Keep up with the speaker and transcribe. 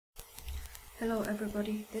Hello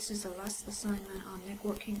everybody, this is the last assignment on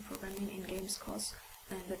networking programming in games course,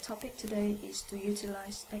 and the topic today is to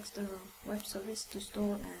utilize external web service to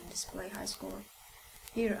store and display high score.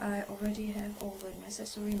 Here I already have all the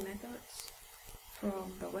necessary methods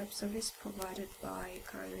from the web service provided by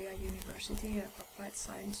Korea University of Applied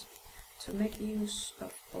Science. To make use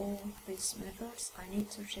of all these methods, I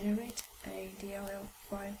need to generate a DLL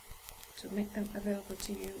file to make them available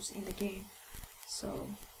to use in the game. So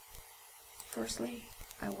firstly,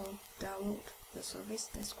 I will download the service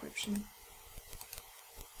description.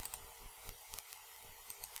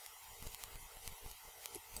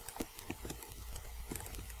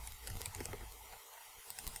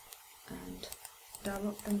 And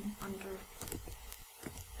download them under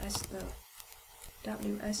as the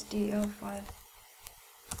WSDL file.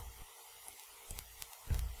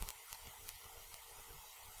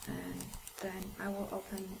 And then I will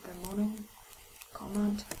open the mono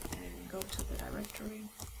command and go to the directory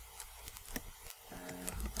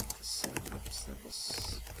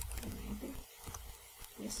service, maybe,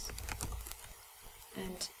 yes,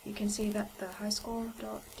 and you can see that the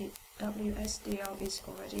highscore.wsdl is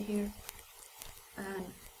already here,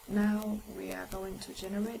 and now we are going to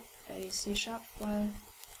generate a C# file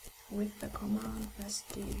with the command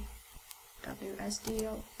wsdl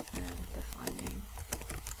and the file name.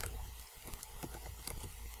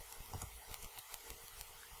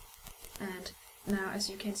 And now, as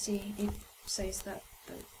you can see, it says that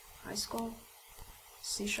the highscore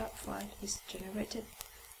C# file is generated.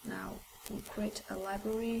 Now we create a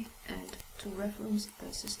library and to reference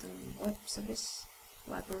the system web service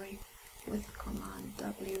library with command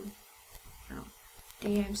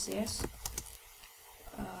dmcs,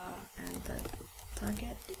 and the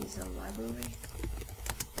target is a library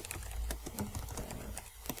with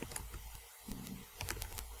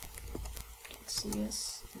the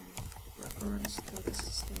cs and reference to the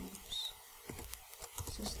system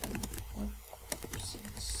web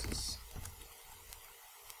services.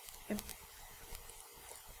 Yep.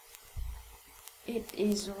 It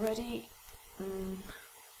is already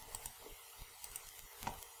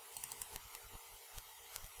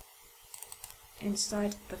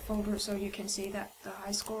inside the folder, so you can see that the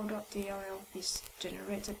highscore.dll is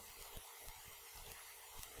generated.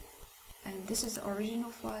 And this is the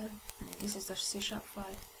original file, and this is the C#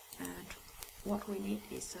 file, and what we need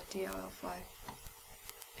is a DLL file.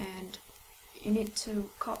 And you need to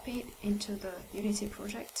copy it into the Unity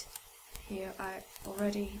project. Here I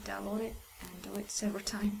already downloaded and do it several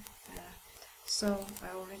times, so I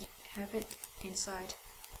already have it inside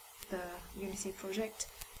the Unity project.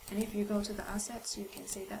 And if you go to the assets, you can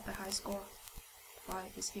see that the highscore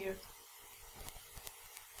file is here.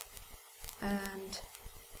 And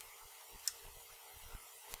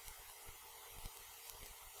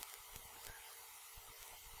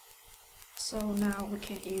so now we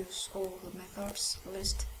can use all the methods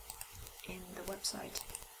listed in the website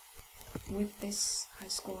with this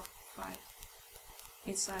highscore file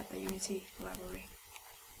inside the Unity library.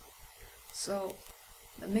 So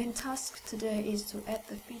the main task today is to add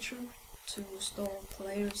the feature to store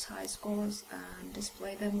players' high scores and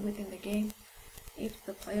display them within the game if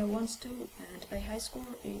the player wants to, and a high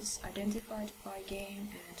score is identified by game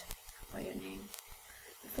and player name.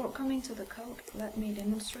 Before coming to the code, let me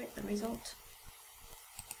demonstrate the result.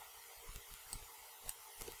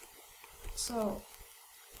 So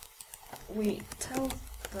we tell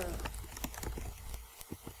the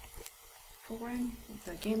program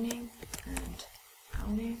the game name and our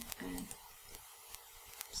name and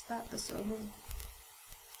start the server.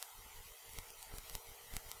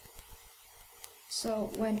 So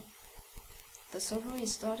when the server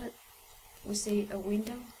is started, we see a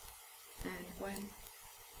window, and when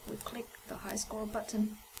we click the high score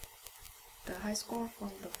button, the high score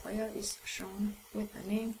from the player is shown with the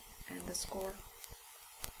name and the score.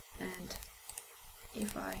 And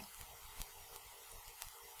if I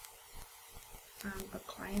am a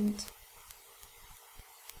client,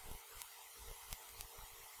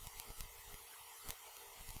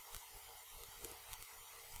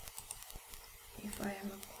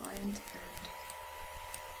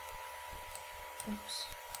 and oops,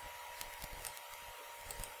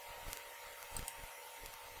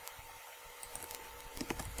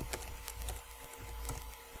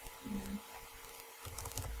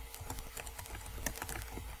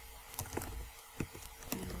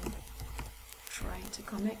 and trying to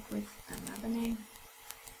connect with another name,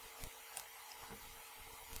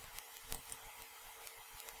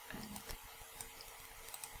 and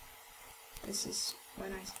this is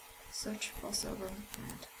when I search for server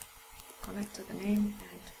and connect to the name,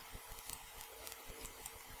 and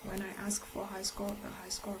when I ask for high score, the high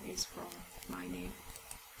score is from my name.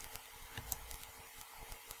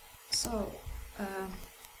 So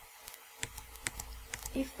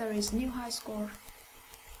if there is new high score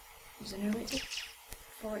generated,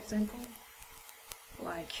 for example,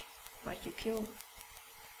 like you kill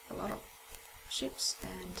a lot of ships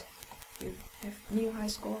and you have new high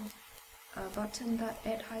score, a button that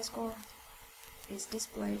add high score is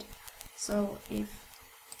displayed. So if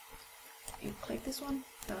you click this one,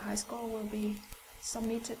 the high score will be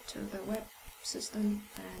submitted to the web system,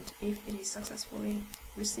 and if it is successfully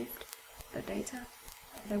received the data,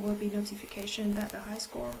 there will be notification that the high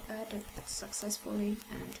score added successfully,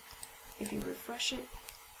 and if you refresh it,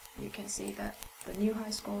 you can see that the new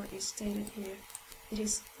high score is stated here. It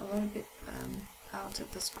is a little bit out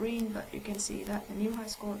of the screen, but you can see that the new high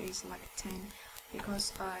score is like 10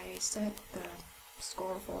 because I set the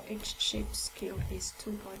score for each ship killed is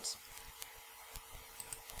 2 points.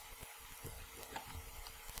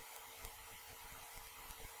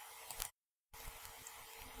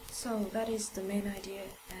 So that is the main idea,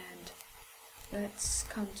 and let's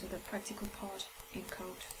come to the practical part in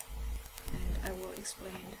code, and I will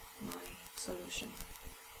explain my solution.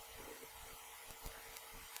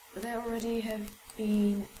 There already have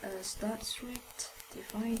been a start thread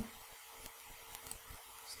defined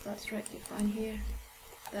here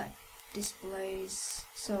that displays,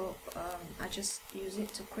 so I just use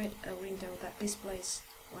it to create a window that displays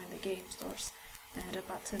when the game starts, and a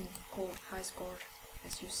button called high score,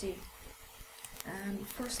 as you see. And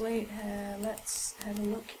firstly, let's have a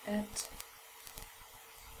look at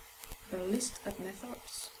the list of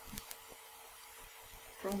methods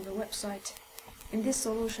from the website. In this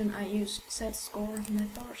solution, I use setScore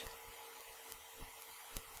method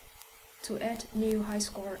to add new high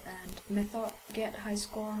score, and method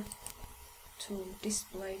getHighScore to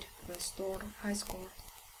display the stored high score.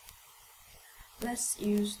 Let's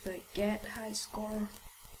use the getHighScore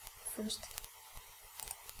first.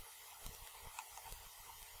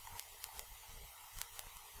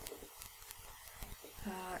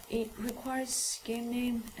 It requires game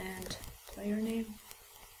name and player name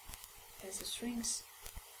as the strings,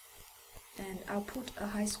 and I'll put a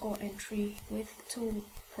high score entry with two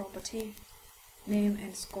property, name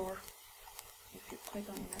and score. If you click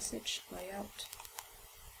on message layout,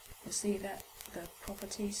 you see that the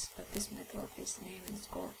properties of this method is name and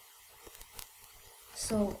score.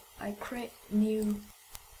 So I create new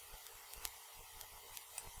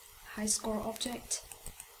high score object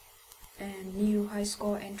and new high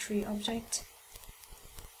score entry object.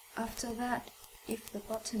 After that, if the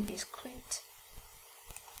button is clicked,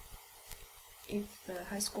 if the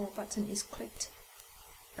high score button is clicked,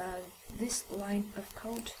 this line of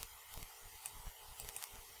code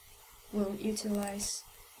will utilize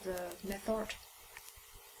the method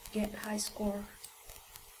getHighScore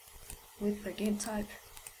with the game type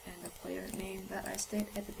and the player name that I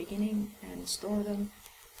stated at the beginning, and store them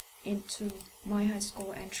into my high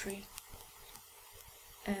score entry.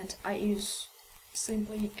 And I use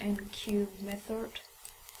simply enqueue method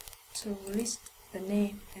to list the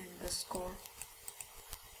name and the score.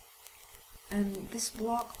 And this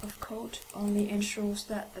block of code only ensures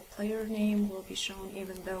that the player name will be shown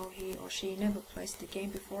even though he or she never played the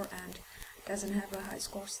game before and doesn't have a high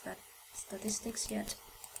score statistics yet.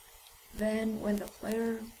 Then when the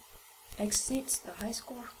player exceeds the high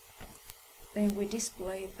score, then we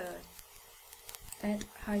display the add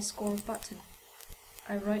high score button.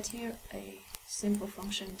 I write here a simple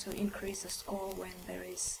function to increase the score when there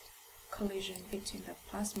is collision between the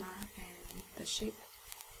plasma and the ship.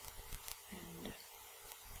 And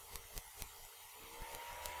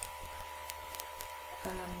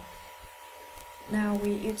now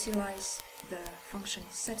we utilize the function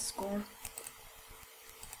setScore.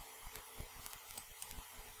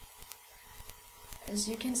 As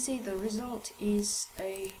you can see, the result is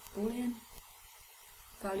a boolean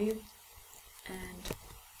value, and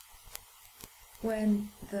when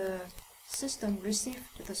the system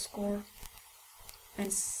received the score,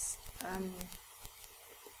 and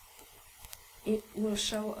it will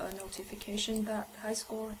show a notification that high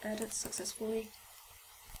score added successfully,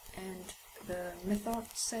 and the method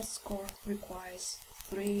setScore requires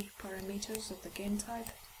 3 parameters of the game type,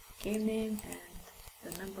 game name,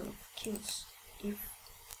 and the number of kills, if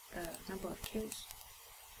the number of kills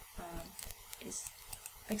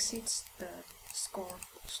exceeds the score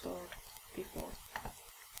stored before.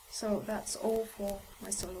 So that's all for my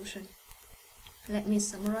solution. Let me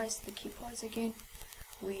summarize the key points again.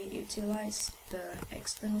 We utilize the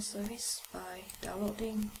external service by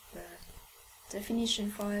downloading the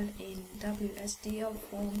definition file in WSDL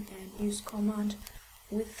form and use command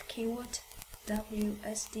with keyword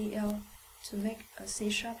WSDL to make a C#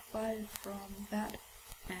 file from that,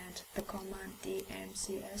 and the command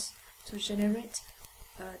DMCS to generate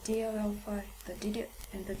a DLL file. The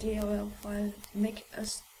DLL file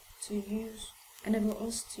enable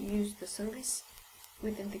us to use the service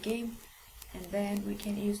within the game, and then we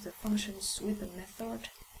can use the functions with the method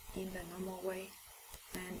in the normal way.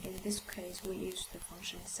 And in this case, we use the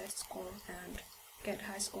function setScore and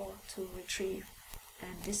getHighScore to retrieve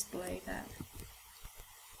and display that.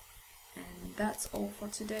 And that's all for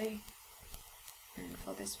today and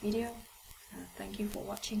for this video. Thank you for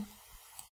watching.